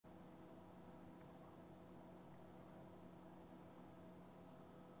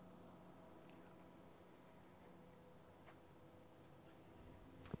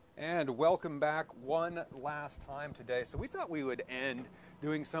And welcome back one last time today. So we thought we would end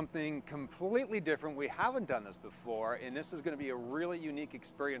doing something completely different. We haven't done this before, and this is going to be a really unique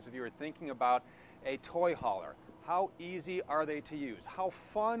experience if you were thinking about a toy hauler. How easy are they to use? How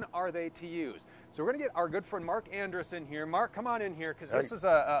fun are they to use? So we're going to get our good friend Mark Anderson here. Mark, come on in here, because this is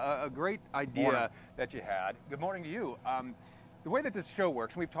a great idea that you had. Good morning to you. The way that this show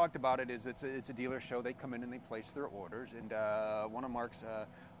works, and we've talked about it, is it's a dealer show. They come in and they place their orders, and one of Mark's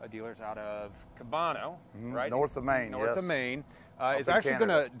dealers out of Cabano, right? North of Maine, North yes. of Maine, is actually going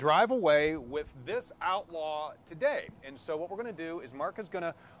to drive away with this Outlaw today. And so what we're going to do is Mark is going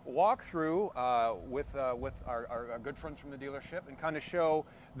to walk through with our good friends from the dealership and kind of show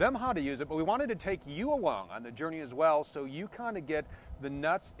them how to use it. But we wanted to take you along on the journey as well, so you kind of get the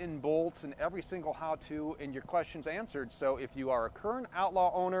nuts and bolts and every single how-to and your questions answered. So if you are a current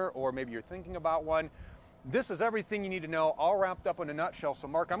Outlaw owner, or maybe you're thinking about one, this is everything you need to know, all wrapped up in a nutshell. So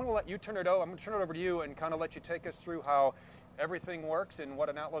Mark, I'm going to let you turn it over. I'm going to turn it over to you and kind of let you take us through how everything works and what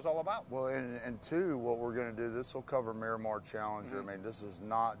an Outlaw is all about. Well, and two, what we're going to do, this will cover Miramar Challenger. I mean, this is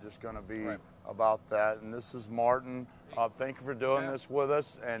not just going to be about that. And this is Martin. Thank you for doing this with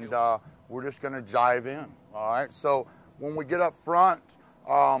us. And we're just going to dive in. All right. So when we get up front,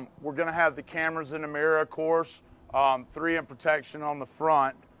 we're going to have the cameras in the mirror, of course, 3 in protection on the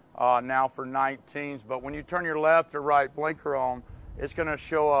front. Now for 19s, but when you turn your left or right blinker on, it's going to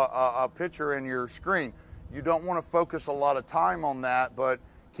show a picture in your screen. You don't want to focus a lot of time on that, but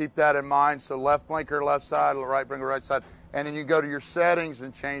keep that in mind. So left blinker, left side, right blinker, right side, and then you go to your settings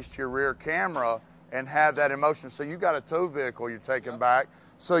and change to your rear camera and have that in motion. So you got a tow vehicle you're taking back,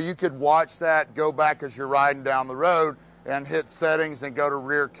 so you could watch that, go back as you're riding down the road and hit settings and go to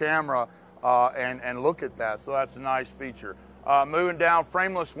rear camera and look at that. So that's a nice feature. Moving down,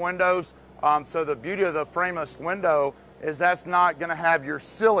 frameless windows. So the beauty of the frameless window is that's not going to have your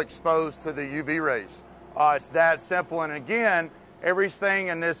sill exposed to the UV rays. It's that simple. And again, everything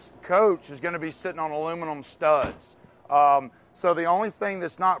in this coach is going to be sitting on aluminum studs. So the only thing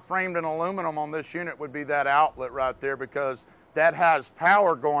that's not framed in aluminum on this unit would be that outlet right there, because that has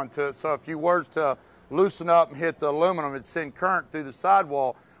power going to it. So if you were to loosen up and hit the aluminum, it'd send current through the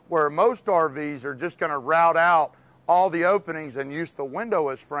sidewall, where most RVs are just going to route out all the openings and use the window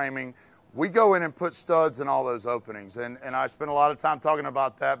as framing. We go in and put studs in all those openings, and I spend a lot of time talking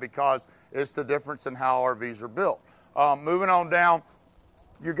about that because it's the difference in how RVs are built. Moving on down,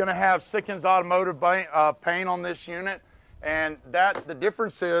 you're going to have Sikkens automotive paint on this unit, and the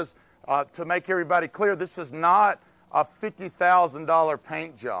difference is, to make everybody clear, this is not a $50,000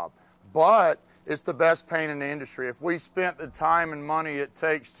 paint job, but it's the best paint in the industry. If we spent the time and money it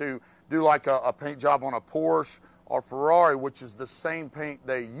takes to do like a paint job on a Porsche or Ferrari, which is the same paint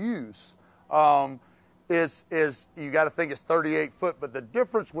they use, you got to think it's 38 foot. But the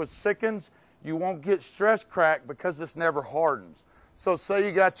difference with Sikkens, you won't get stress crack because this never hardens. So say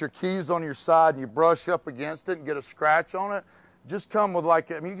you got your keys on your side and you brush up against it and get a scratch on it, just come with you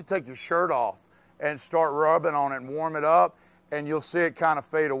can take your shirt off and start rubbing on it and warm it up, and you'll see it kind of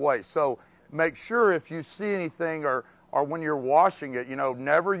fade away. So make sure if you see anything or when you're washing it,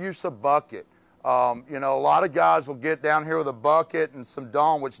 never use a bucket. A lot of guys will get down here with a bucket and some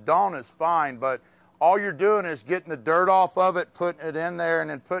Dawn, which Dawn is fine, but all you're doing is getting the dirt off of it, putting it in there, and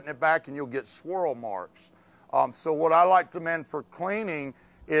then putting it back, and you'll get swirl marks. So what I like to recommend for cleaning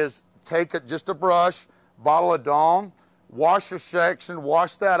is take just a brush, bottle of Dawn, wash your section,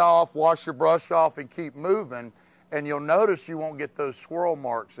 wash that off, wash your brush off, and keep moving, and you'll notice you won't get those swirl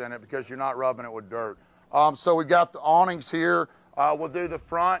marks in it because you're not rubbing it with dirt. So we got the awnings here. We'll do the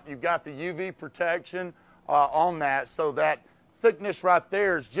front. You've got the UV protection on that, so that thickness right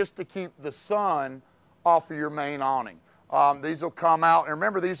there is just to keep the sun off of your main awning. These will come out, and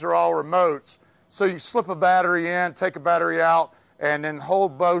remember, these are all remotes, so you slip a battery in, take a battery out, and then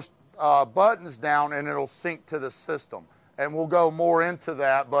hold both buttons down, and it'll sync to the system. And we'll go more into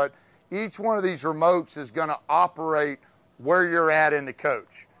that, but each one of these remotes is going to operate where you're at in the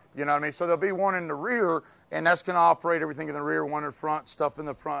coach. You know what I mean? So there'll be one in the rear, and that's going to operate everything in the rear, one in the front, stuff in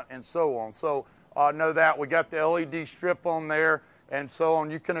the front, and so on. So know that. We got the LED strip on there, and so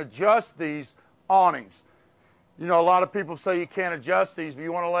on. You can adjust these awnings. A lot of people say you can't adjust these, but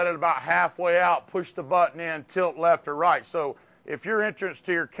you want to let it about halfway out, push the button in, tilt left or right. So if your entrance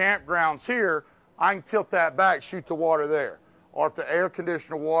to your campground's here, I can tilt that back, shoot the water there. Or if the air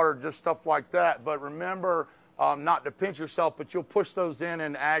conditioner water, just stuff like that. But remember not to pinch yourself, but you'll push those in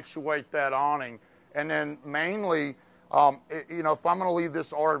and actuate that awning. And then mainly, if I'm going to leave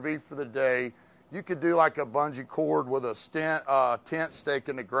this RV for the day, you could do like a bungee cord with a tent stake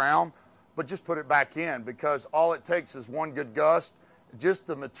in the ground, but just put it back in, because all it takes is one good gust just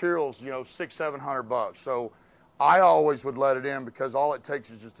the materials, you know, $600-700. So I always would let it in because all it takes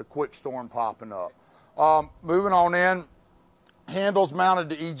is just a quick storm popping up. Moving on in, handles mounted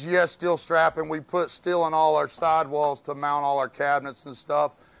to EGS steel strapping. We put steel in all our sidewalls to mount all our cabinets and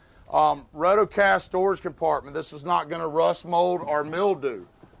stuff. Rotocast storage compartment. This is not going to rust, mold, or mildew.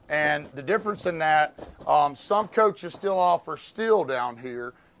 And the difference in that, some coaches still offer steel down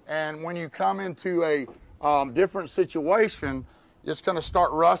here. And when you come into a different situation, it's going to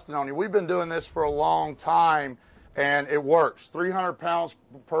start rusting on you. We've been doing this for a long time, and it works. 300 pounds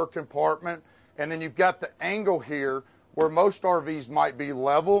per compartment. And then you've got the angle here where most RVs might be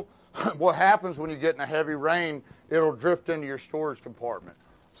level. What happens when you get in a heavy rain, it'll drift into your storage compartment.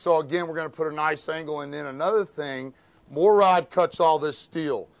 So again, we're going to put a nice angle. And then another thing, MORryde cuts all this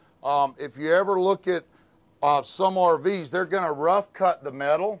steel. If you ever look at some RVs, they're going to rough cut the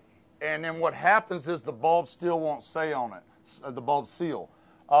metal, and then what happens is the bulb steel won't stay on it, the bulb seal.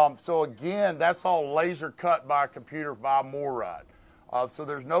 So again, that's all laser cut by a computer by MORryde. So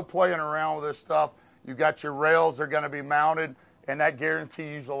there's no playing around with this stuff. You got your rails, they're going to be mounted, and that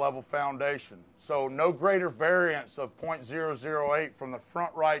guarantees a level foundation. So no greater variance of 0.008 from the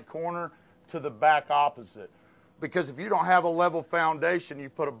front right corner to the back opposite. Because if you don't have a level foundation, you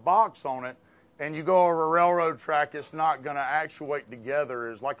put a box on it, and you go over a railroad track, it's not going to actuate together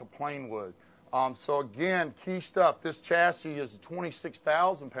as like a plane would. So again, key stuff. This chassis is a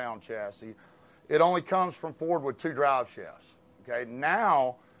 26,000 pound chassis. It only comes from Ford with 2 drive shafts. Okay,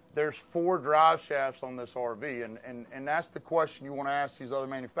 now there's 4 drive shafts on this RV, and that's the question you want to ask these other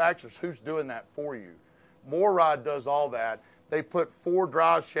manufacturers. Who's doing that for you? MORryde does all that. They put 4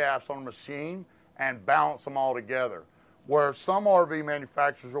 drive shafts on a machine and balance them all together. Where some RV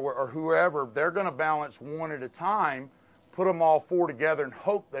manufacturers or whoever, they're going to balance one at a time, put them all 4 together and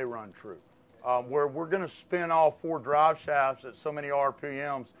hope they run true. Where we're going to spin all 4 drive shafts at so many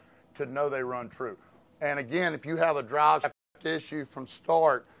RPMs to know they run true. And again, if you have a drive shaft issue from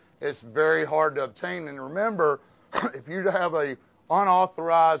start, it's very hard to obtain. And remember, if you have a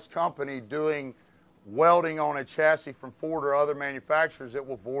unauthorized company doing welding on a chassis from Ford or other manufacturers, it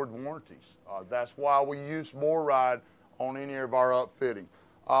will void warranties. That's why we use MORryde on any of our upfitting.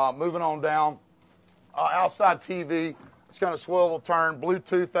 Moving on down, outside TV, it's going to swivel turn,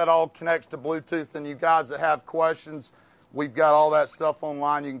 Bluetooth, that all connects to Bluetooth. And you guys that have questions, we've got all that stuff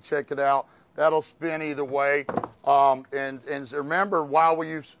online. You can check it out. That'll spin either way. And remember, while we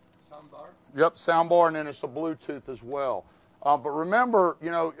use soundbar. Yep, soundbar, and then it's a Bluetooth as well. But remember,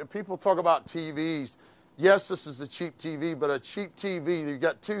 you know, if people talk about TVs, yes, this is a cheap TV, but a cheap TV, you've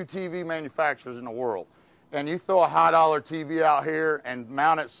got 2 TV manufacturers in the world. And you throw a high dollar TV out here and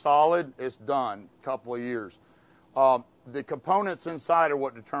mount it solid, it's done, a couple of years. The components inside are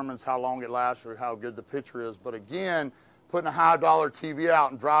what determines how long it lasts or how good the picture is. But again, putting a high dollar TV out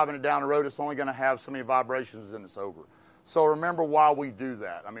and driving it down the road, it's only going to have so many vibrations and it's over. So remember why we do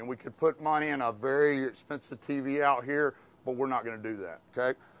that. I mean, we could put money in a very expensive TV out here, but we're not going to do that,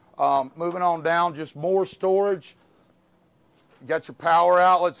 okay? Moving on down, just more storage. You got your power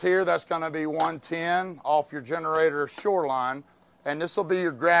outlets here. That's going to be 110 off your generator shoreline. And this will be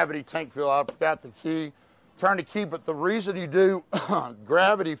your gravity tank fill. I forgot the key. Turn the key, but the reason you do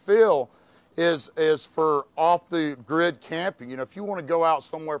gravity fill is for off the grid camping. You know, if you want to go out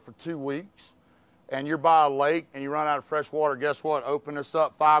somewhere for 2 weeks and you're by a lake and you run out of fresh water, guess what? Open this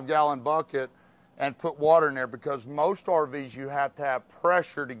up, 5-gallon bucket, and put water in there, because most RVs you have to have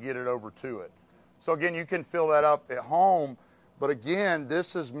pressure to get it over to it. So again, you can fill that up at home, but again,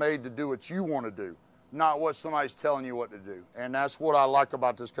 this is made to do what you want to do, not what somebody's telling you what to do. And that's what I like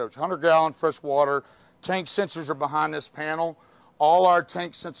about this coach. 100-gallon fresh water. Tank sensors are behind this panel. All our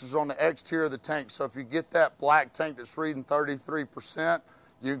tank sensors are on the exterior of the tank. So if you get that black tank that's reading 33%,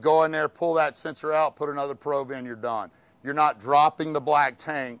 you go in there, pull that sensor out, put another probe in, you're done. You're not dropping the black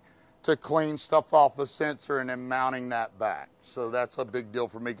tank to clean stuff off the sensor and then mounting that back. So that's a big deal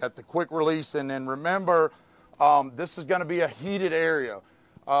for me. Got the quick release, and then remember, this is going to be a heated area.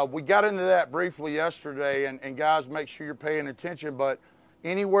 We got into that briefly yesterday, and guys, make sure you're paying attention, but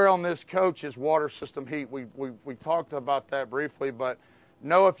anywhere on this coach is water system heat. We talked about that briefly, but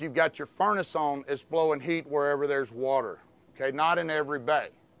know if you've got your furnace on, it's blowing heat wherever there's water, okay? Not in every bay,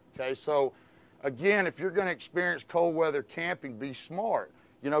 okay? So again, if you're going to experience cold weather camping, be smart.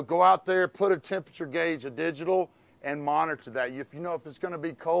 You know, go out there, put a temperature gauge, a digital, and monitor that. If you know if it's going to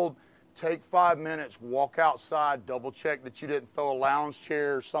be cold, take 5 minutes, walk outside, double check that you didn't throw a lounge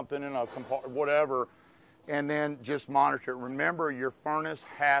chair or something in a compartment, whatever, and then just monitor it. Remember, your furnace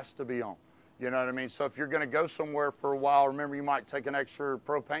has to be on. You know what I mean? So if you're going to go somewhere for a while, remember you might take an extra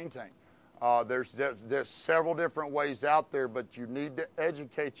propane tank. There's several different ways out there, but you need to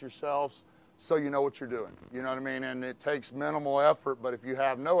educate yourselves so you know what you're doing. You know what I mean? And it takes minimal effort, but if you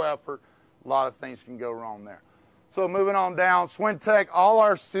have no effort, a lot of things can go wrong there. So moving on down, SwinTech, all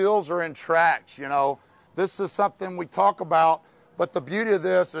our seals are in tracks, you know. This is something we talk about, but the beauty of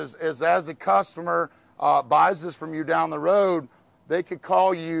this is as a customer buys this from you down the road, they could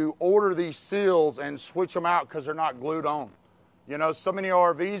call you, order these seals, and switch them out because they're not glued on. You know, so many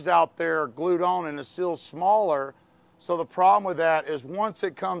RVs out there are glued on and the seal's smaller. So the problem with that is once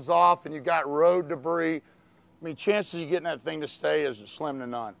it comes off and you've got road debris, I mean, chances of you getting that thing to stay is slim to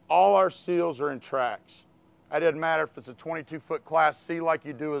none. All our seals are in tracks. It doesn't matter if it's a 22-foot Class C like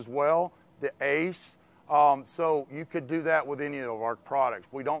you do as well, the ACE. So you could do that with any of our products.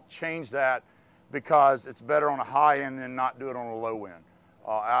 We don't change that because it's better on a high end than not do it on a low end.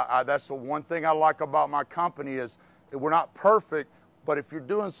 That's the one thing I like about my company is we're not perfect, but if you're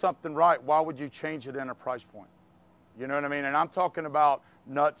doing something right, why would you change it in a price point? You know what I mean? And I'm talking about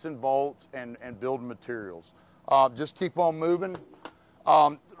nuts and bolts and building materials. Just keep on moving.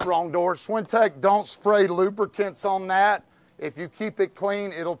 Wrong door. SwinTech, don't spray lubricants on that. If you keep it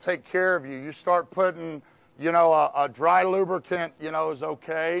clean, it'll take care of you. You start putting, you know, a dry lubricant, you know, is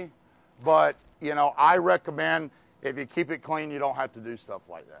okay. But, you know, I recommend if you keep it clean, you don't have to do stuff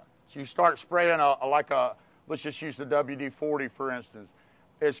like that. So you start spraying let's just use the WD-40 for instance.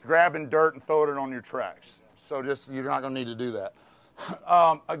 It's grabbing dirt and throwing it on your tracks. So you're not going to need to do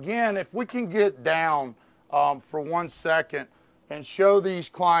that. Again, if we can get down for 1 second and show these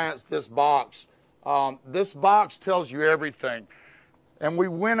clients this box. This box tells you everything. And we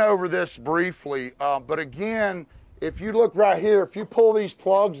went over this briefly, but again, if you look right here, if you pull these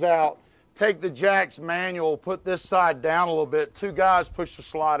plugs out, take the jacks manual, put this side down a little bit, 2 guys push the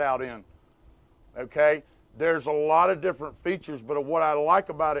slide out in, okay? There's a lot of different features, but what I like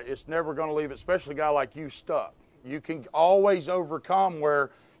about it, it's never going to leave it, especially a guy like you, stuck. You can always overcome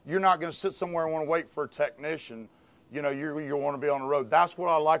where you're not going to sit somewhere and want to wait for a technician. You know, you want to be on the road. That's what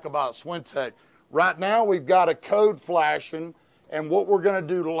I like about SwinTech. Right now, we've got a code flashing, and what we're going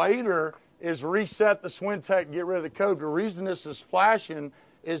to do later is reset the SwinTech and get rid of the code. The reason this is flashing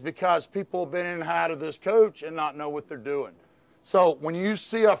is because people have been in and out of this coach and not know what they're doing. So when you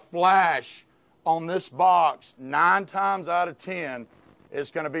see a flash on this box, 9 times out of 10,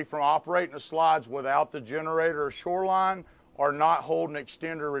 it's going to be from operating the slides without the generator or shoreline or not holding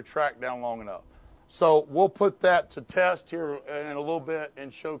extender retract down long enough. So we'll put that to test here in a little bit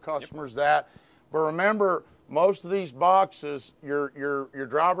and show customers that. But remember, most of these boxes, your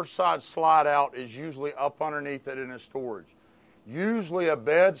driver's side slide out is usually up underneath it in a storage. Usually a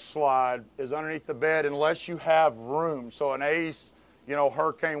bed slide is underneath the bed unless you have room. So an ACE, you know,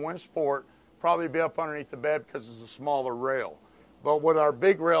 Hurricane Wind Sport, probably be up underneath the bed because it's a smaller rail. But with our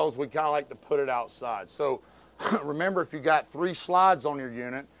big rails, we kind of like to put it outside. So remember, if you got 3 slides on your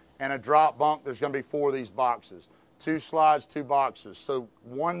unit and a drop bunk, there's going to be 4 of these boxes. 2 slides, 2 boxes. So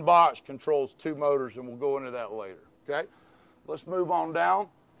 1 box controls 2 motors, and we'll go into that later, okay? Let's move on down.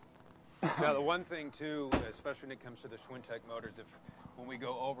 Now, the one thing, too, especially when it comes to the SwinTech motors, when we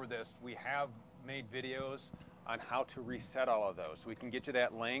go over this, we have made videos on how to reset all of those. So we can get you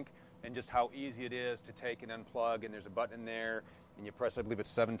that link and just how easy it is to take and unplug, and there's a button in there, and you press, I believe it's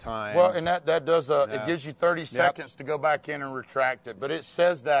 7 times. Well, and that does, it gives you 30 seconds to go back in and retract it, but it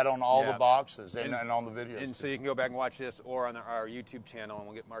says that on all the boxes and on the videos. And so you can go back and watch this or on our YouTube channel, and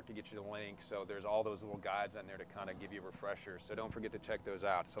we'll get Mark to get you the link. So there's all those little guides on there to kind of give you a refresher. So don't forget to check those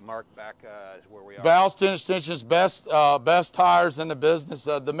out. So Mark, back to where we are. Valve stem extensions, best tires in the business.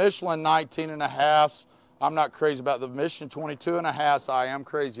 The Michelin 19.5s, I'm not crazy about. The Michelin 22.5s, I am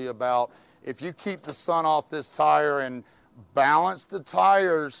crazy about. If you keep the sun off this tire and balance the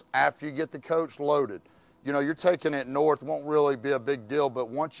tires after you get the coach loaded. You know, you're taking it north, won't really be a big deal, but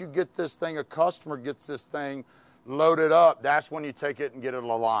once you get this thing, a customer gets this thing loaded up, that's when you take it and get it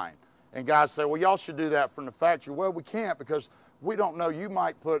aligned. And guys say, well, y'all should do that from the factory. Well, we can't because we don't know. You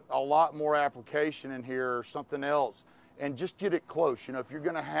might put a lot more application in here or something else and just get it close. You know, if you're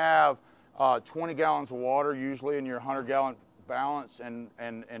going to have 20 gallons of water usually in your 100-gallon balance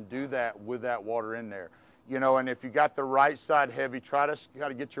and do that with that water in there. You know, and if you got the right side heavy, try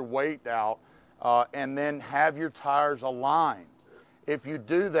to get your weight out and then have your tires aligned. If you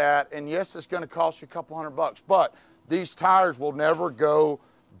do that, and yes, it's going to cost you a couple $100, but these tires will never go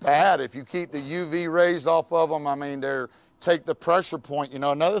bad if you keep the UV rays off of them. I mean, take the pressure point. You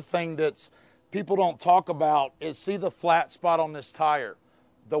know, another thing that's people don't talk about is see the flat spot on this tire.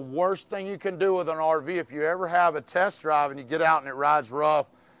 The worst thing you can do with an RV, if you ever have a test drive and you get out and it rides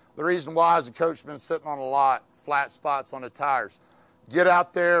rough, the reason why is the coach has been sitting on a lot, flat spots on the tires. Get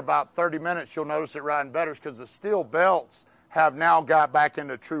out there about 30 minutes, you'll notice it riding better because the steel belts have now got back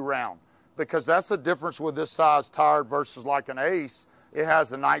into true round. Because that's the difference with this size tire versus like an Ace. It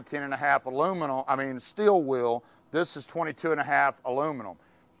has a 19.5 aluminum, steel wheel. This is 22.5 aluminum.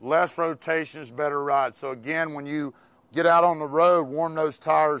 Less rotations, better ride. So again, when you get out on the road, warm those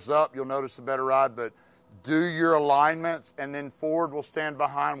tires up, you'll notice a better ride, but do your alignments, and then Ford will stand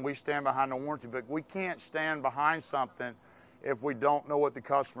behind, we stand behind the warranty, but we can't stand behind something if we don't know what the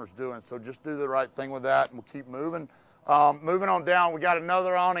customer's doing. So just do the right thing with that, and we'll keep moving. Moving on down, we got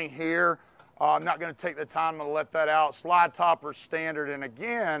another awning here. I'm not gonna take the time to let that out. Slide topper standard, and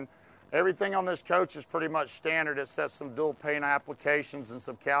again, everything on this coach is pretty much standard except some dual pane applications and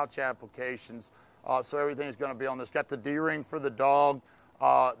some couch applications. So everything's gonna be on this. Got the D-ring for the dog,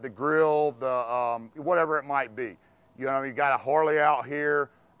 the grill, the whatever it might be. You know, you got a Harley out here,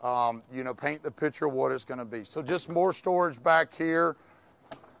 paint the picture of what it's gonna be. So just more storage back here.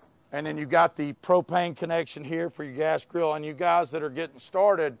 And then you got the propane connection here for your gas grill. And you guys that are getting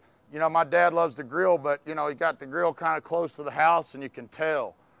started, my dad loves the grill, but he got the grill kind of close to the house and you can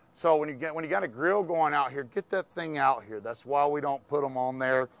tell. So when you got a grill going out here, get that thing out here. That's why we don't put them on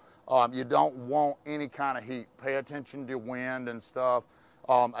there. You don't want any kind of heat. Pay attention to wind and stuff.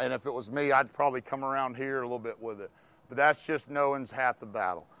 And if it was me, I'd probably come around here a little bit with it. But that's just knowing's half the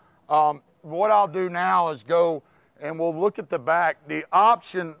battle. What I'll do now is go and we'll look at the back. The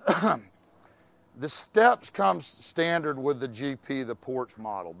option, the steps comes standard with the GP, the porch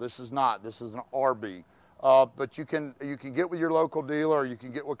model. This is not, this is an RB. But you can get with your local dealer, or you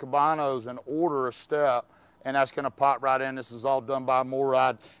can get with Cabanos and order a step, and that's gonna pop right in. This is all done by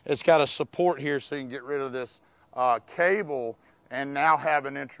Moride. It's got a support here so you can get rid of this cable and now have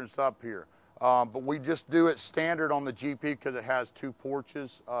an entrance up here. But we just do it standard on the GP because it has two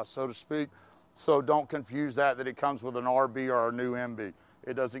porches, so to speak. So don't confuse that it comes with an RB or a new MB.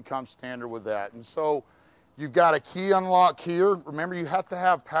 It doesn't come standard with that. And so you've got a key unlock here. Remember, you have to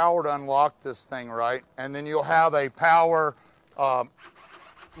have power to unlock this thing, right? And then you'll have a power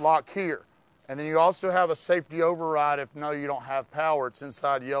lock here. And then you also have a safety override if you don't have power. It's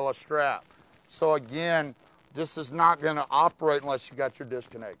inside yellow strap. So again, this is not gonna operate unless you got your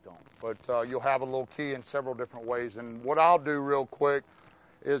disconnect on. But you'll have a little key in several different ways. And what I'll do real quick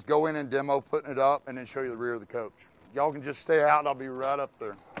is go in and demo putting it up and then show you the rear of the coach. Y'all can just stay out and I'll be right up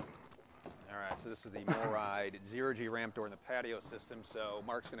there. All right, so this is the Moride zero-G ramp door in the patio system. So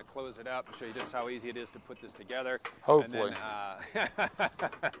Mark's gonna close it up and show you just how easy it is to put this together. Hopefully. And then,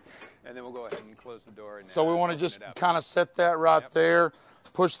 and then we'll go ahead and close the door. And, so we wanna just kind of set that right there,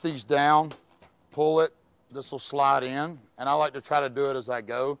 push these down, pull it, this will slide in. And I like to try to do it as I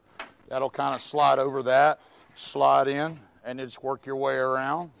go. That'll kind of slide over that, slide in, and then just work your way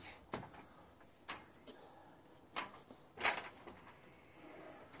around.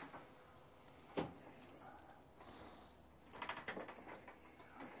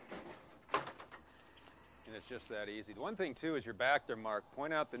 Just that easy. The one thing too is you're back there, Mark.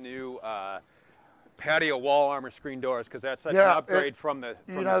 Point out the new patio wall armor screen doors because that's such an upgrade from the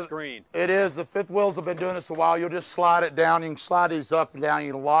screen. It is. The fifth wheels have been doing this a while. You'll just slide it down. You can slide these up and down.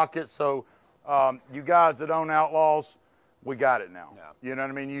 You can lock it. So you guys that own Outlaws, we got it now. Yeah. You know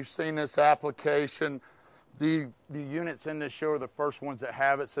what I mean? You've seen this application. The units in this show are the first ones that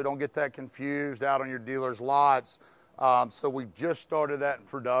have it, so don't get that confused out on your dealer's lots. So we just started that in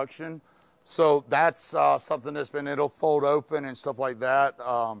production. So that's something that's it'll fold open and stuff like that.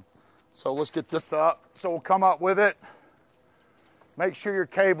 So let's get this up. So we'll come up with it. Make sure your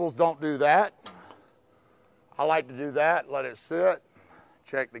cables don't do that. I like to do that, let it sit,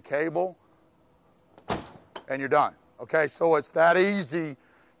 check the cable, and you're done. Okay, so it's that easy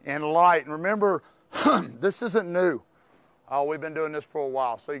and light. And remember, this isn't new. We've been doing this for a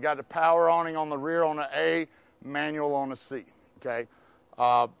while. So you got the power awning on the rear on the A, manual on the C, okay?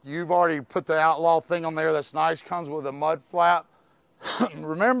 You've already put the Outlaw thing on there. That's nice. Comes with a mud flap.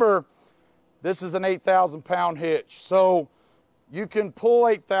 Remember, this is an 8,000 pound hitch. So you can pull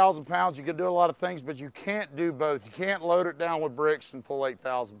 8,000 pounds. You can do a lot of things, but you can't do both. You can't load it down with bricks and pull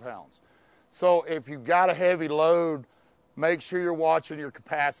 8,000 pounds. So if you've got a heavy load, make sure you're watching your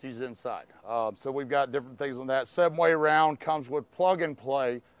capacities inside. So we've got different things on that. 7-way round comes with plug and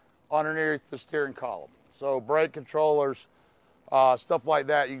play underneath the steering column. So brake controllers, stuff like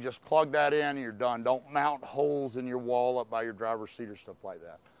that, you just plug that in and you're done. Don't mount holes in your wall up by your driver's seat or stuff like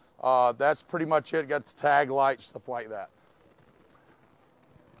that. That's pretty much it. Got the tag lights, stuff like that.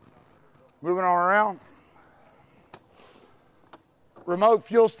 Moving on around. Remote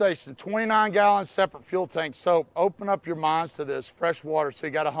fuel station, 29-gallon separate fuel tank. So open up your minds to this. Fresh water, so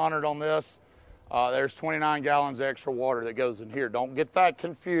you got 100 on this. There's 29 gallons extra water that goes in here. Don't get that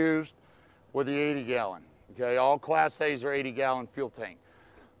confused with the 80 gallon. Okay, all Class A's are 80 gallon fuel tank.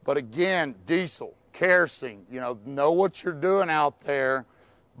 But again, diesel, kerosene, know what you're doing out there,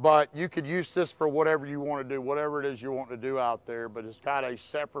 but you could use this for whatever you want to do, whatever it is you want to do out there, but it's got a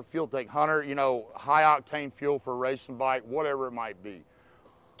separate fuel tank. Hunter, high octane fuel for a racing bike, whatever it might be.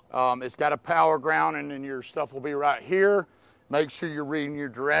 It's got a power ground, and then your stuff will be right here. Make sure you're reading your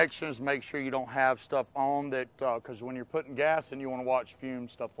directions. Make sure you don't have stuff on that, because when you're putting gas in, you want to watch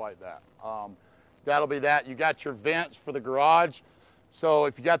fumes, stuff like that. That'll be that. You got your vents for the garage. So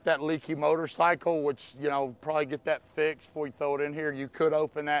if you got that leaky motorcycle, which, probably get that fixed before you throw it in here, you could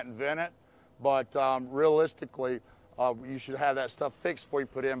open that and vent it. But realistically, you should have that stuff fixed before you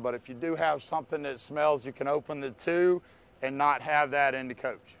put in. But if you do have something that smells, you can open the two and not have that in the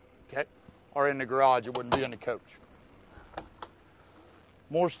coach, okay? Or in the garage, it wouldn't be in the coach.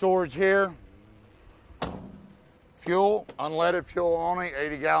 More storage here. Fuel, unleaded fuel only,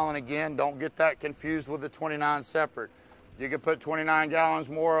 80 gallon again. Don't get that confused with the 29 separate. You could put 29 gallons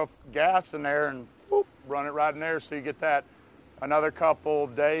more of gas in there and whoop, run it right in there, so you get that another couple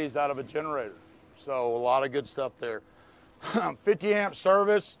days out of a generator. So a lot of good stuff there. 50 amp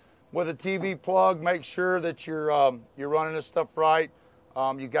service with a TV plug. Make sure that you're running this stuff right.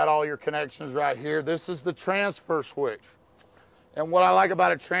 You got all your connections right here. This is the transfer switch. And what I like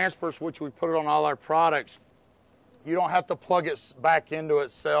about a transfer switch, we put it on all our products. You don't have to plug it back into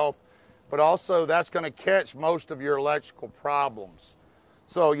itself, but also that's going to catch most of your electrical problems.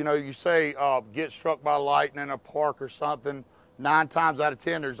 So, you say get struck by lightning in a park or something, 9 times out of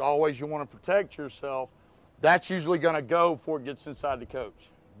 10, there's always you want to protect yourself. That's usually going to go before it gets inside the coach.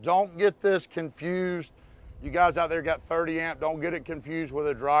 Don't get this confused. You guys out there got 30 amp, don't get it confused with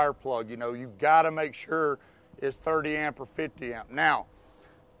a dryer plug. You've got to make sure it's 30 amp or 50 amp. Now,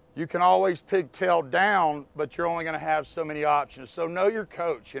 you can always pigtail down, but you're only going to have so many options. So know your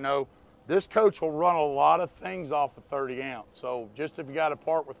coach. This coach will run a lot of things off of 30 amps. So just if you got a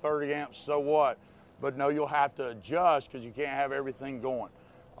part with 30 amps, so what? But no, you'll have to adjust because you can't have everything going.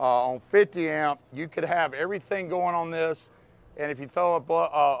 On 50 amp, you could have everything going on this, and if you throw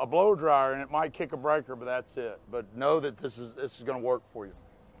a blow dryer in, it might kick a breaker, but that's it. But know that this is going to work for you.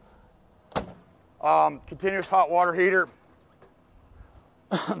 Continuous hot water heater.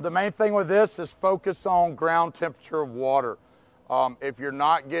 The main thing with this is focus on ground temperature of water. If you're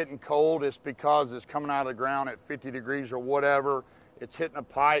not getting cold, it's because it's coming out of the ground at 50 degrees or whatever. It's hitting a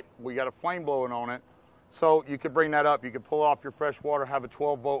pipe. We got a flame blowing on it. So you could bring that up. You could pull off your fresh water, have a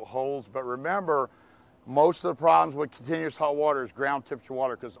 12-volt hose. But remember, most of the problems with continuous hot water is ground temperature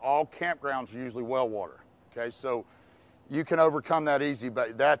water, because all campgrounds are usually well water. Okay, so you can overcome that easy.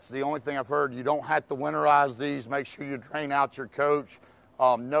 But that's the only thing I've heard. You don't have to winterize these. Make sure you drain out your coach.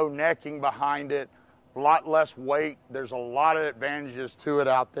 No necking behind it, a lot less weight. There's a lot of advantages to it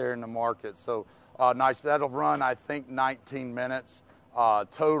out there in the market. So nice. That'll run, I think, 19 minutes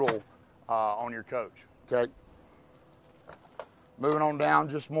total on your coach. Okay. Moving on down,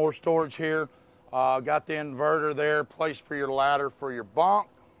 just more storage here. Got the inverter there, place for your ladder for your bunk.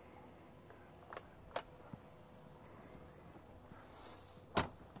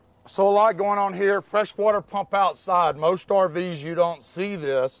 So a lot going on here. Freshwater pump outside. Most RVs, you don't see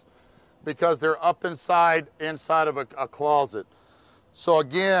this because they're up inside of a closet. So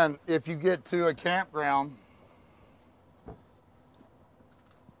again, if you get to a campground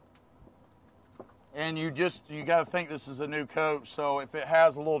and you got to think this is a new coach. So if it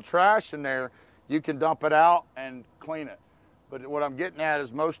has a little trash in there, you can dump it out and clean it. But what I'm getting at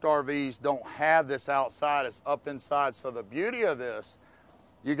is most RVs don't have this outside. It's up inside. So the beauty of this,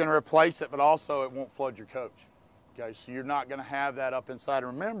 you can replace it, but also it won't flood your coach. Okay, so you're not going to have that up inside.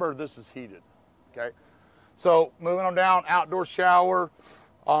 Remember, this is heated. Okay, so moving on down, outdoor shower.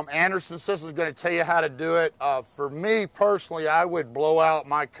 Anderson System is going to tell you how to do it. For me personally, I would blow out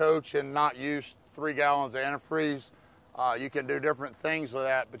my coach and not use 3 gallons of antifreeze. You can do different things with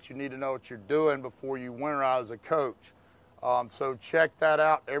that, but you need to know what you're doing before you winterize a coach. So check that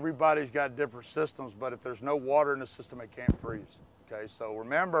out. Everybody's got different systems, but if there's no water in the system, it can't freeze. Okay, so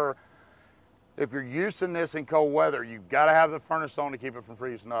remember, if you're using this in cold weather, you've got to have the furnace on to keep it from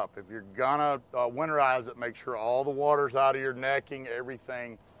freezing up. If you're gonna winterize it, make sure all the water's out of your necking,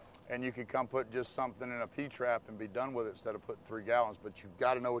 everything, and you can come put just something in a P-trap and be done with it instead of putting 3 gallons, but you've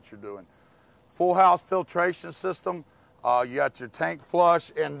got to know what you're doing. Full house filtration system. You got your tank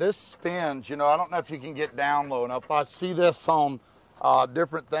flush, and this spins. I don't know if you can get down low enough. I see this on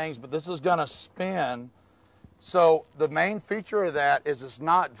different things, but this is gonna spin. So the main feature of that is it's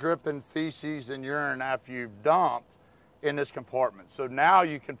not dripping feces and urine after you've dumped. in this compartment. So now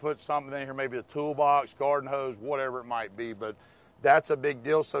you can put something in here, maybe a toolbox, garden hose, whatever it might be, but that's a big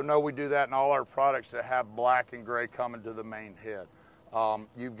deal. So no, we do that in all our products that have black and gray coming to the main head.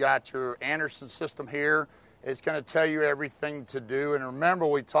 You've got your Anderson system here. It's going to tell you everything to do. And remember,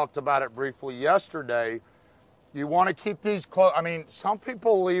 we talked about it briefly yesterday. You want to keep these closed. I mean, some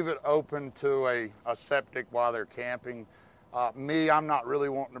people leave it open to a septic while they're camping. Me, I'm not really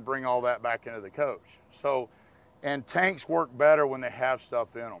wanting to bring all that back into the coach. So, and tanks work better when they have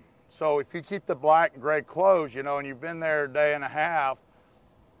stuff in them. So if you keep the black and gray closed, you know, and you've been there a day and a half,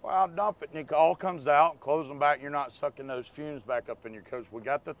 well, dump it and it all comes out, close them back, and you're not sucking those fumes back up in your coach. We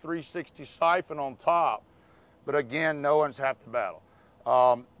got the 360 siphon on top, but again, no one's half the battle.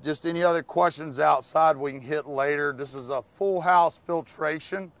 Just any other questions outside we can hit later. This is a full house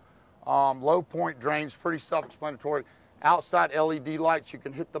filtration. Low point drains, pretty self-explanatory. Outside LED lights, you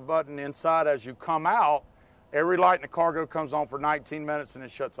can hit the button inside as you come out. Every light in the cargo comes on for 19 minutes and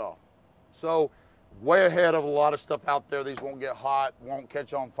it shuts off. So way ahead of a lot of stuff out there. These won't get hot, won't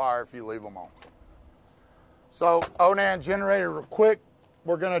catch on fire if you leave them on. So Onan generator, real quick,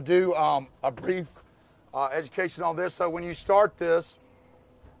 we're gonna do a brief education on this. So when you start this,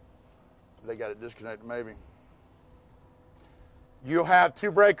 they got it disconnected maybe. You'll have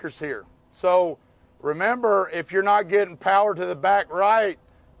two breakers here. So remember, if you're not getting power to the back right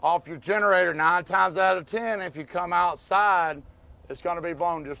off your generator, 9 times out of 10, if you come outside, it's going to be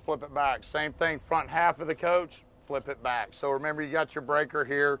blown. Just flip it back. Same thing, front half of the coach, flip it back. So remember, you got your breaker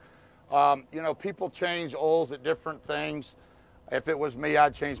here. You know, people change oils at different things. If it was me,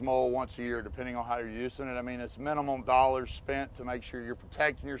 I'd change my oil once a year, depending on how you're using it. I mean, it's minimum dollars spent to make sure you're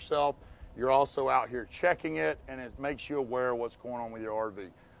protecting yourself. You're also out here checking it, and it makes you aware of what's going on with your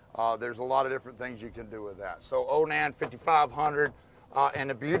RV. There's a lot of different things you can do with that. So Onan 5500, and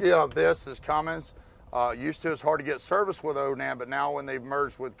the beauty of this is Cummins. Used to, it's hard to get service with Onan, but now when they've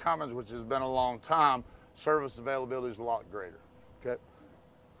merged with Cummins, which has been a long time, service availability is a lot greater. Okay.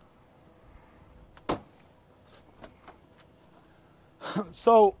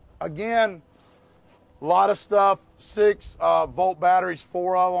 So again, a lot of stuff, 6 volt batteries,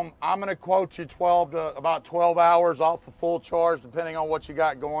 4 of them. I'm going to quote you about 12 hours off of full charge, depending on what you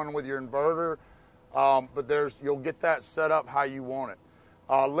got going with your inverter. But you'll get that set up how you want it.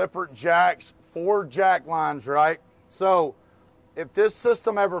 Lippert jacks, 4 jack lines, right? So if this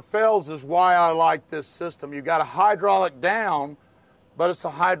system ever fails, is why I like this system. You got a hydraulic down, but it's a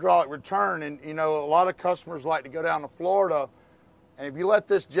hydraulic return. And you know, a lot of customers like to go down to Florida, and if you let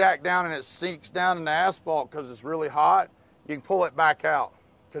this jack down and it sinks down in the asphalt because it's really hot, you can pull it back out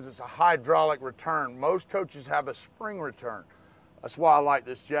because it's a hydraulic return. Most coaches have a spring return. That's why I like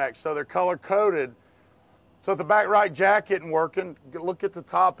this jack. So they're color coded. So if the back right jack isn't working, look at the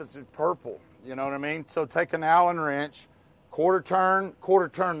top, it's purple. You know what I mean? So take an Allen wrench, quarter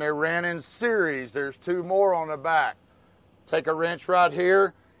turn. They ran in series. There's 2 more on the back. Take a wrench right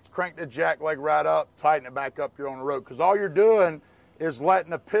here, crank the jack leg right up, tighten it back up, you're on the road. Because all you're doing is letting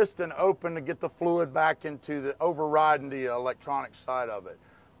the piston open to get the fluid back into the overriding the electronic side of it.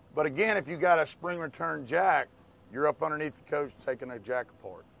 But again, if you got a spring return jack, you're up underneath the coach taking a jack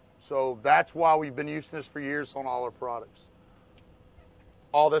apart. So that's why we've been using this for years on all our products.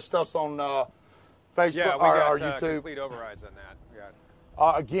 All this stuff's on Facebook or YouTube. Complete overrides on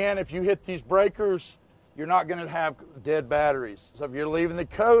that. Again, if you hit these breakers, you're not going to have dead batteries. So if you're leaving the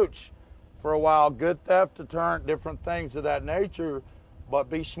coach for a while, good theft deterrent, different things of that nature, but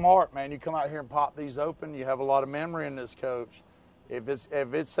be smart, man. You come out here and pop these open, you have a lot of memory in this coach. If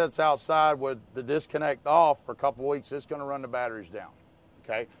it sits outside with the disconnect off for a couple of weeks, it's going to run the batteries down,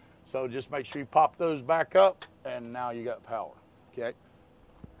 okay? So just make sure you pop those back up, and now you got power, okay?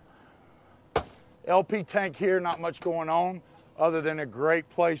 LP tank here, not much going on other than a great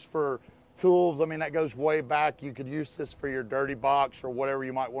place for tools. I mean, that goes way back. You could use this for your dirty box or whatever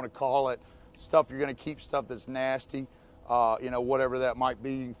you might want to call it. Stuff you're going to keep stuff that's nasty, you know, whatever that might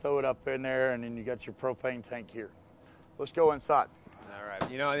be. You can throw it up in there, and then you got your propane tank here. Let's go inside. All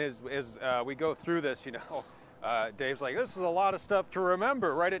right. You know, as we go through this, you know, Dave's like, this is a lot of stuff to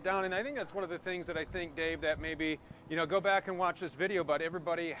remember. Write it down. And I think that's one of the things that I think, Dave, that maybe, you know, go back and watch this video, but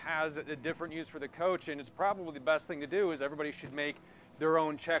everybody has a different use for the coach, and it's probably the best thing to do is everybody should make their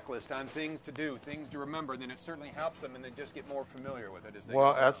own checklist on things to do, things to remember. Then it certainly helps them, and they just get more familiar with it as they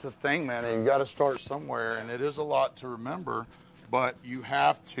go. That's the thing, man. You got to start somewhere, and it is a lot to remember, but you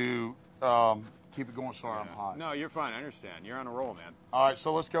have to keep it going. Sorry, I'm hot. No, you're fine. I understand. You're on a roll, man. All right,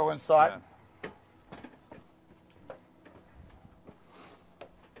 so let's go inside. Yeah.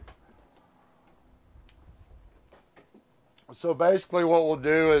 So basically what we'll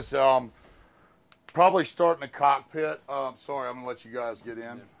do is Probably start in the cockpit. Sorry, I'm going to let you guys get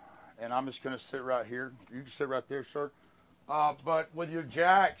in. And I'm just going to sit right here. You can sit right there, sir. But with your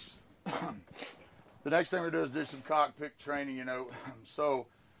jacks, the next thing we're going to do is do some cockpit training, you know. So,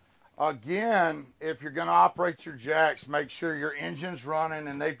 again, if you're going to operate your jacks, make sure your engine's running.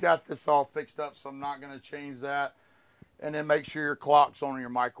 And they've got this all fixed up, so I'm not going to change that. And then make sure your clock's on your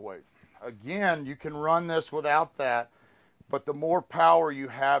microwave. Again, you can run this without that. But the more power you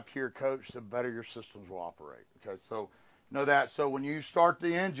have to your coach, the better your systems will operate. Okay, so know that. So when you start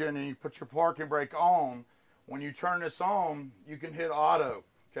the engine and you put your parking brake on, when you turn this on, you can hit auto.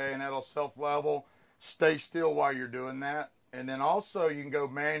 Okay, and that'll self-level. Stay still while you're doing that. And then also you can go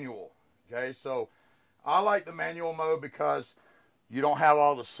manual. Okay, so I like the manual mode because you don't have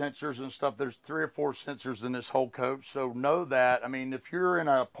all the sensors and stuff. There's 3 or 4 sensors in this whole coach. So know that. I mean, if you're in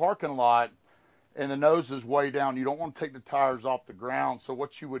a parking lot and the nose is way down, you don't want to take the tires off the ground. So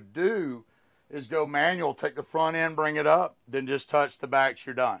what you would do is go manual, take the front end, bring it up, then just touch the backs,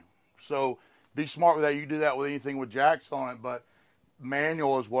 you're done. So be smart with that. You can do that with anything with jacks on it, but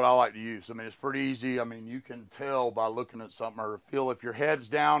manual is what I like to use. I mean, it's pretty easy. I mean, you can tell by looking at something or feel if your head's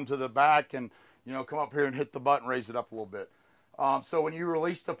down to the back and, you know, come up here and hit the button, raise it up a little bit. So when you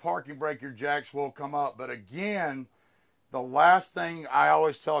release the parking brake, your jacks will come up. But again, the last thing I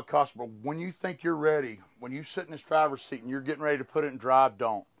always tell a customer, when you think you're ready, when you sit in this driver's seat and you're getting ready to put it in drive,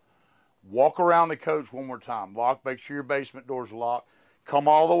 don't. Walk around the coach one more time. Lock, make sure your basement doors are locked. Come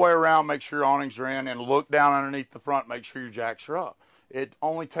all the way around, make sure your awnings are in, and look down underneath the front, make sure your jacks are up. It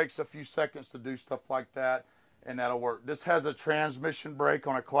only takes a few seconds to do stuff like that, and that'll work. This has a transmission brake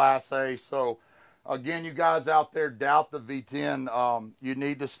on a Class A, so again, you guys out there doubt the V10, you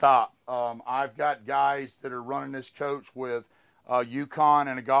need to stop. I've got guys that are running this coach with a Yukon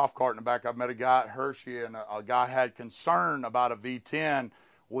and a golf cart in the back. I've met a guy at Hershey, and a guy had concern about a V10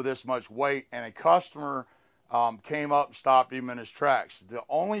 with this much weight, and a customer came up and stopped him in his tracks. The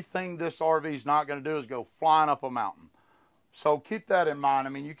only thing this RV is not going to do is go flying up a mountain. So keep that in mind. I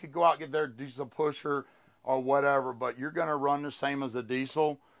mean, you could go out and get their diesel pusher or whatever, but you're going to run the same as a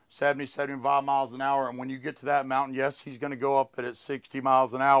diesel, 70, 75 miles an hour. And when you get to that mountain, yes, he's going to go up at 60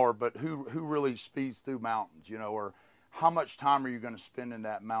 miles an hour, but who really speeds through mountains, you know, or how much time are you going to spend in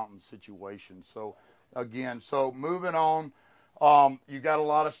that mountain situation? So again, so moving on, you got a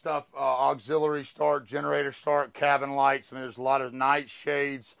lot of stuff, auxiliary start, generator start, cabin lights. I mean, there's a lot of night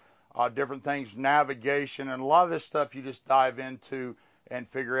shades, different things, navigation, and a lot of this stuff you just dive into and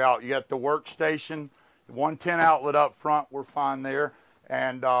figure out. You got the workstation, 110 outlet up front, we're fine there.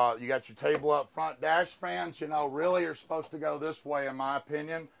 And you got your table up front. Dash fans, you know, really are supposed to go this way, in my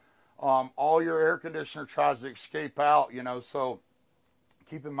opinion. All your air conditioner tries to escape out, you know, so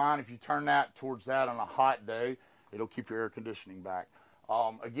keep in mind if you turn that towards that on a hot day, it'll keep your air conditioning back.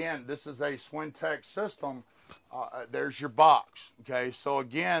 Again, this is a Swintech system. There's your box, okay? So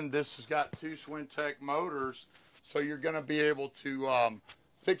again, this has got 2 Swintech motors, so you're going to be able to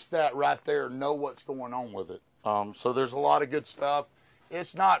fix that right there and know what's going on with it. So there's a lot of good stuff.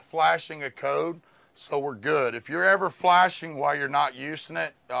 It's not flashing a code, so we're good. If you're ever flashing while you're not using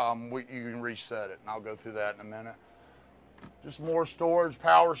it, you can reset it, and I'll go through that in a minute. Just more storage,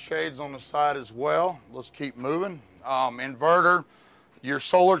 power shades on the side as well. Let's keep moving. Inverter, your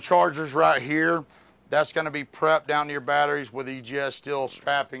solar chargers right here. That's going to be prepped down to your batteries with EGS steel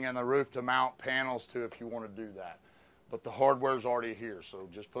strapping in the roof to mount panels to if you want to do that. But the hardware's already here, so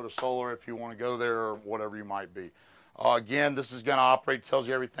just put a solar if you want to go there or whatever you might be. Again, this is going to operate, tells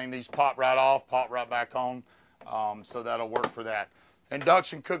you everything. These pop right off, pop right back on, so that'll work for that.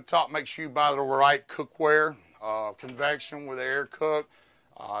 Induction cooktop, make sure you buy the right cookware. Convection with air cook,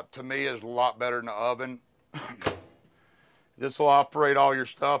 to me, is a lot better than the oven. This will operate all your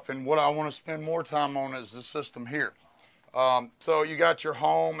stuff, and what I want to spend more time on is the system here. So you got your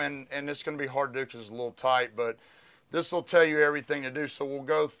home, and it's going to be hard to do because it's a little tight, but this will tell you everything to do. So we'll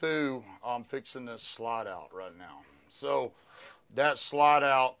go through fixing this slide out right now. So that slide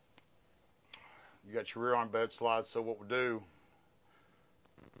out, you got your rear arm bed slide. So what we'll do,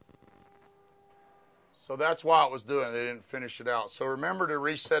 so that's why it was doing, they didn't finish it out. So remember to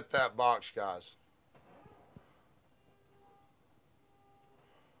reset that box, guys.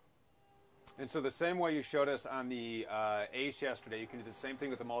 And so the same way you showed us on the Ace yesterday, you can do the same thing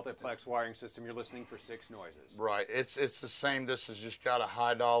with the multiplex wiring system. You're listening for 6 noises. Right. It's the same. This has just got a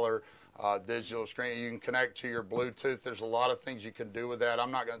high dollar digital screen. You can connect to your Bluetooth. There's a lot of things you can do with that. I'm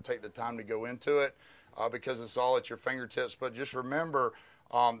not going to take the time to go into it because it's all at your fingertips. But just remember,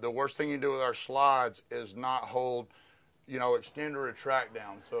 the worst thing you can do with our slides is not hold, you know, extend or retract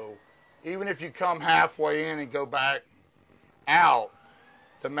down. So even if you come halfway in and go back out,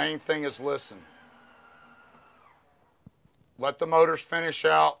 the main thing is listen. let the motors finish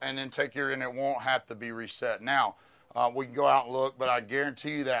out, and then take your, and it won't have to be reset. Now, we can go out and look, but I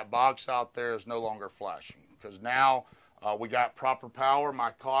guarantee you that box out there is no longer flashing, because now we got proper power.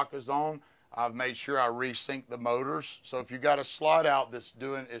 My clock is on. I've made sure I resync the motors. So if you got a slide out that's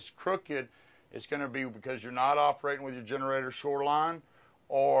crooked, it's going to be because you're not operating with your generator shoreline,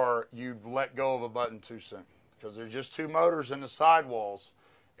 or you've let go of a button too soon. Because there's just two motors in the sidewalls,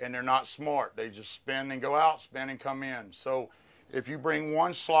 and they're not smart. They just spin and go out, spin and come in. So if you bring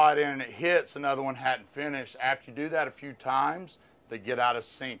one slide in and it hits, another one hadn't finished, after you do that a few times, they get out of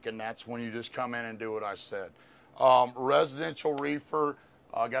sync, and that's when you just come in and do what I said. Residential reefer,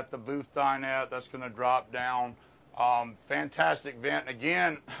 got the booth dinette, that's going to drop down. Fantastic vent.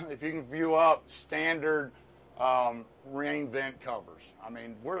 Again, if you can view up, standard rain vent covers. I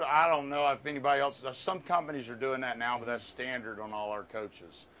mean, I don't know if anybody else, some companies are doing that now, but that's standard on all our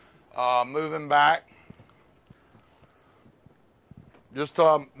coaches. Moving back, just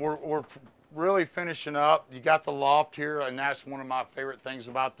we're really finishing up. You got the loft here, and that's one of my favorite things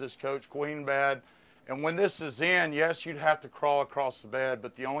about this coach, queen bed. And when this is in, yes, you'd have to crawl across the bed,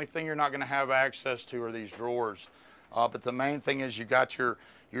 but the only thing you're not going to have access to are these drawers. But the main thing is you got your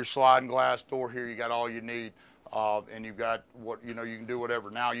sliding glass door here. You got all you need, and you've got you can do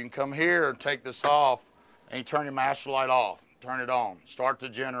whatever. Now you can come here and take this off, and you turn your master light off, turn it on, start the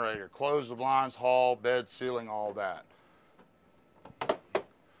generator, close the blinds, hall, bed, ceiling, all that.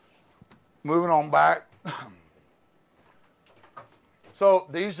 Moving on back. So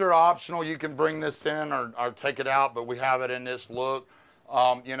these are optional. You can bring this in or take it out, but we have it in this look.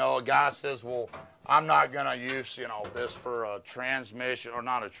 A guy says, well, I'm not going to use, this for a transmission, or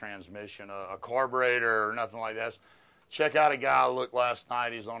not a transmission, a carburetor or nothing like that. Check out a guy I looked last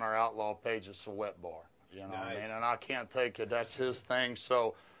night. He's on our Outlaw page. It's a wet bar. You know what I mean? And I can't take it. That's his thing.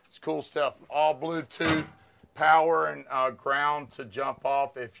 So it's cool stuff. All Bluetooth, power and ground to jump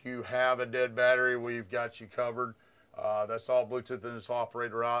off. If you have a dead battery, we've got you covered. That's all Bluetooth and it's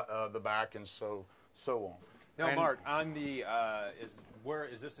operator out the back, and so on. Now, Mark, on the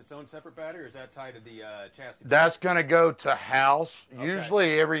is this its own separate battery, or is that tied to the chassis? That's going to go to house. Okay.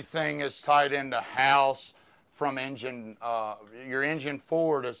 Usually, everything is tied into house from engine. Your engine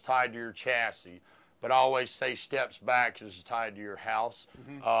forward is tied to your chassis, but I always say steps back is tied to your house.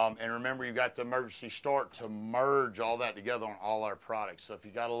 Mm-hmm. And remember, you got the emergency start to merge all that together on all our products. So if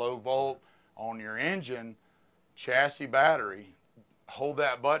you got a low volt on your engine, chassis, battery, hold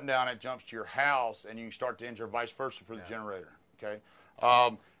that button down, it jumps to your house, and you can start the engine, or vice versa for the generator, okay?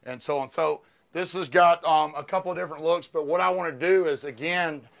 And so on. So this has got a couple of different looks, but what I want to do is,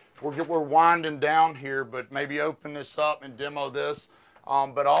 again, we're winding down here, but maybe open this up and demo this.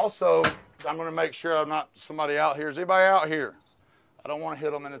 But also, I'm going to make sure I'm not somebody out here. Is anybody out here? I don't want to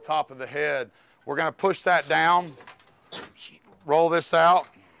hit them in the top of the head. We're going to push that down, roll this out.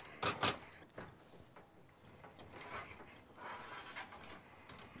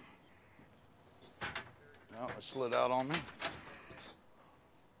 No, it slid out on me.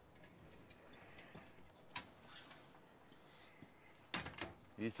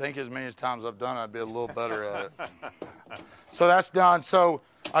 You think as many times I've done it, I'd be a little better at it. So that's done. So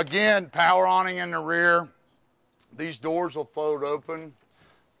again, power awning in the rear. These doors will fold open.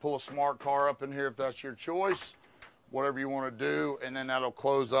 Pull a smart car up in here if that's your choice. Whatever you want to do, and then that'll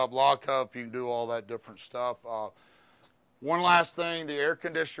close up, lock up. You can do all that different stuff. One last thing, the air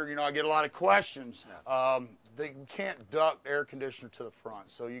conditioner. I get a lot of questions. They can't duct air conditioner to the front.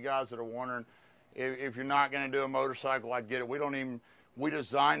 So you guys that are wondering, if you're not going to do a motorcycle, I get it. We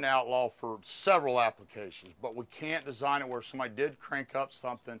designed the Outlaw for several applications, but we can't design it where if somebody did crank up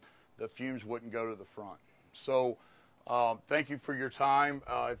something, the fumes wouldn't go to the front. So thank you for your time.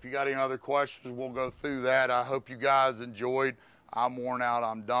 If you got any other questions, we'll go through that. I hope you guys enjoyed. I'm worn out.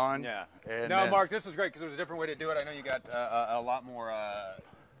 I'm done. Yeah. Mark, this is great because there's a different way to do it. I know you got a lot more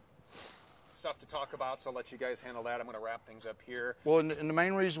stuff to talk about, so I'll let you guys handle that. I'm going to wrap things up here. Well, and the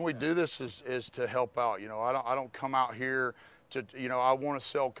main reason we do this is to help out. I don't come out here to, I want to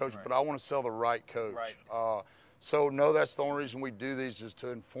sell coach, right, but I want to sell the right coach. Right. So no, that's the only reason we do these, is to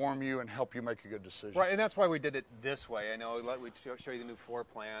inform you and help you make a good decision. Right, and that's why we did it this way. I know we show you the new floor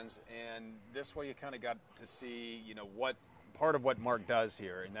plans, and this way you kind of got to see, what part of what Mark does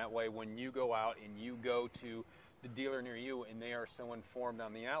here, and that way when you go out and you go to the dealer near you and they are so informed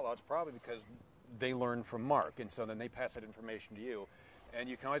on the Outlaw, it's probably because they learned from Mark, and so then they pass that information to you. And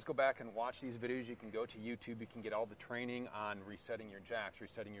you can always go back and watch these videos. You can go to YouTube. You can get all the training on resetting your jacks,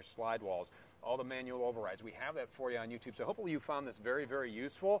 resetting your slide walls, all the manual overrides. We have that for you on YouTube. So hopefully you found this very, very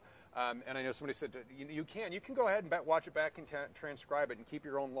useful. And I know somebody said you can go ahead and watch it back and transcribe it and keep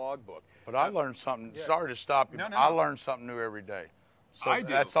your own logbook. But I learned something. Yeah. Sorry to stop you. No. I learn something new every day. So I do.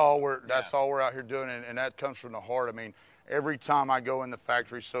 that's all we're out here doing, and that comes from the heart. I mean, every time I go in the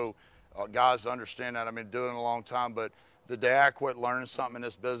factory, so guys understand that I've been doing it a long time, but the day I quit learning something in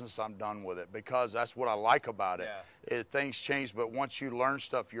this business, I'm done with it, because that's what I like about it. Yeah. Things change, but once you learn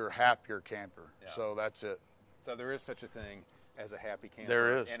stuff, you're a happier camper. Yeah. So that's it. So there is such a thing as a happy camper.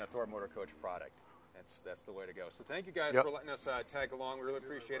 There is. And a Thor Motor Coach product. That's the way to go. So thank you guys Yep. for letting us tag along. We really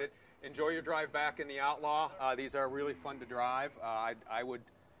appreciate it. Enjoy your drive back in the Outlaw. These are really fun to drive. I would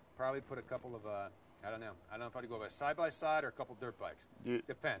probably put a couple of, I don't know if I'd go by side-by-side or a couple dirt bikes.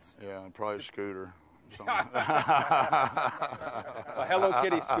 Depends. Yeah, probably a scooter. A Hello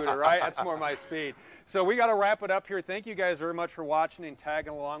Kitty scooter, right? That's more my speed. So we got to wrap it up here. Thank you guys very much for watching and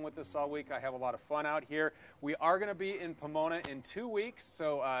tagging along with us all week. I have a lot of fun out here. We are going to be in Pomona in 2 weeks,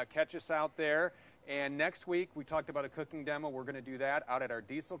 so catch us out there. And next week, we talked about a cooking demo. We're going to do that out at our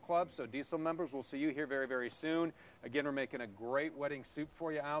Diesel Club. So Diesel members, we'll see you here very, very soon. Again, we're making a great wedding soup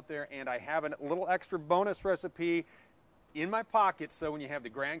for you out there. And I have a little extra bonus recipe in my pocket, so when you have the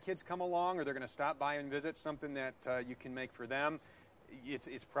grandkids come along or they're going to stop by and visit, something that you can make for them.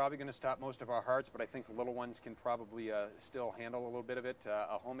 It's probably going to stop most of our hearts, but I think the little ones can probably still handle a little bit of it.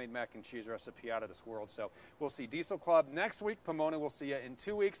 A homemade mac and cheese recipe out of this world. So we'll see Diesel Club next week. Pomona, we'll see you in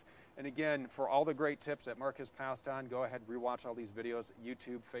 2 weeks. And again, for all the great tips that Mark has passed on, go ahead and rewatch all these videos,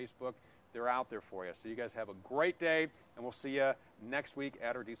 YouTube, Facebook. They're out there for you. So you guys have a great day, and we'll see you next week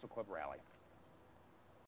at our Diesel Club rally.